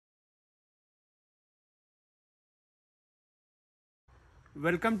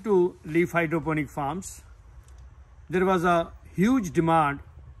Welcome to Leaf Hydroponic Farms. There was a huge demand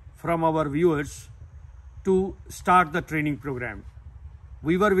from our viewers to start the training program.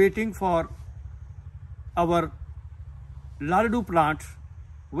 We were waiting for our Lardu plant,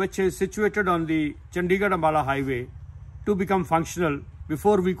 which is situated on the Chandigarh Ambala Highway, to become functional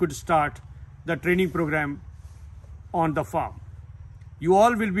before we could start the training program on the farm. You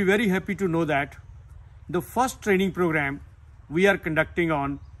all will be very happy to know that the first training program we are conducting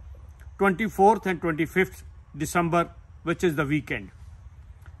on 24th and 25th December, which is the weekend.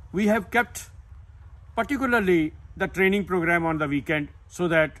 We have kept particularly the training program on the weekend so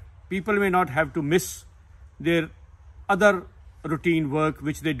that people may not have to miss their other routine work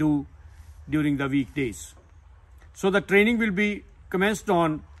which they do during the weekdays. So the training will be commenced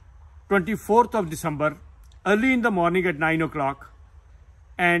on 24th of December, early in the morning at 9 o'clock,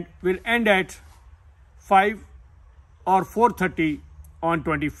 and will end at 5 or 4:30 on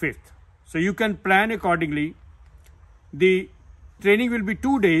 25th. So you can plan accordingly. The training will be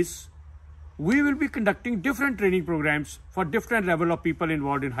 2 days. We will be conducting different training programs for different level of people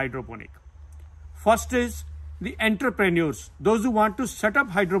involved in hydroponic. First is the entrepreneurs, those who want to set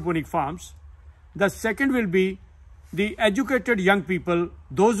up hydroponic farms. The second will be the educated young people,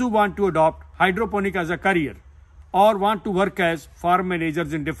 those who want to adopt hydroponic as a career or want to work as farm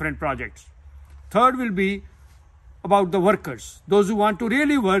managers in different projects. Third will be about the workers, those who want to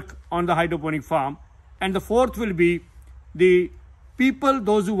really work on the hydroponic farm. And the fourth will be the people,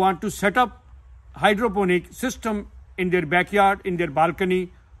 those who want to set up hydroponic system in their backyard, in their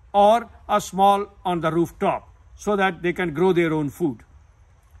balcony, or a small on the rooftop, so that they can grow their own food.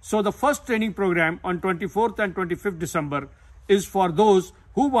 So the first training program on 24th and 25th December is for those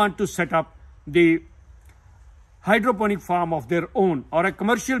who want to set up the hydroponic farm of their own or a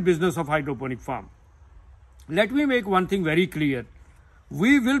commercial business of hydroponic farm. Let me make one thing very clear.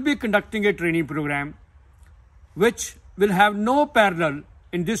 We will be conducting a training program which will have no parallel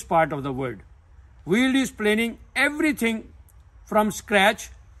in this part of the world. We will be explaining everything from scratch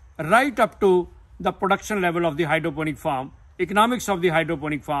right up to the production level of the hydroponic farm, economics of the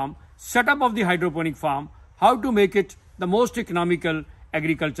hydroponic farm, setup of the hydroponic farm, how to make it the most economical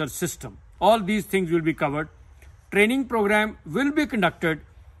agriculture system. All these things will be covered. Training program will be conducted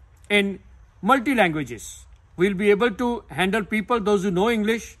in multi languages. We'll be able to handle people, those who know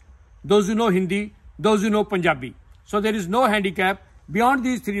English, those who know Hindi, those who know Punjabi. So there is no handicap. Beyond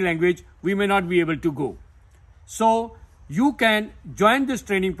these three languages, we may not be able to go. So you can join this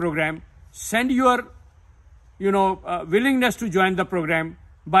training program, send your willingness to join the program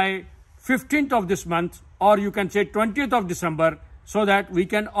by 15th of this month, or you can say 20th of December, so that we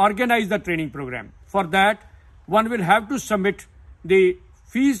can organize the training program. For that, one will have to submit the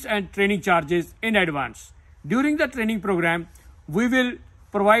fees and training charges in advance. During the training program, we will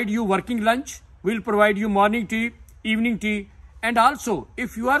provide you working lunch, we'll provide you morning tea, evening tea, and also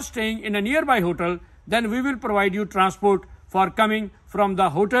if you are staying in a nearby hotel, then we will provide you transport for coming from the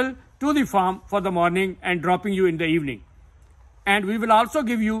hotel to the farm for the morning and dropping you in the evening. And we will also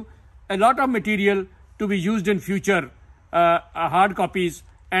give you a lot of material to be used in future, hard copies,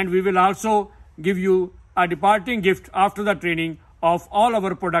 and we will also give you a departing gift after the training of all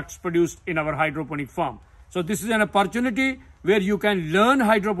our products produced in our hydroponic farm. So this is an opportunity where you can learn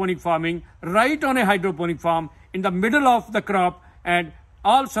hydroponic farming right on a hydroponic farm in the middle of the crop and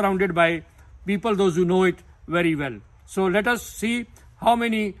all surrounded by people, those who know it very well. So let us see how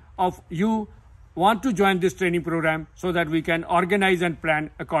many of you want to join this training program so that we can organize and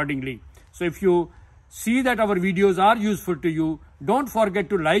plan accordingly. So if you see that our videos are useful to you, don't forget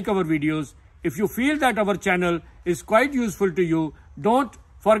to like our videos. If you feel that our channel is quite useful to you, don't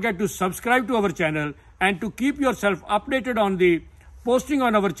forget to subscribe to our channel, and to keep yourself updated on the posting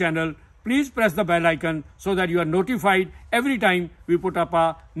on our channel, please press the bell icon so that you are notified every time we put up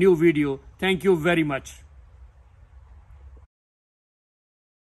a new video. Thank you very much.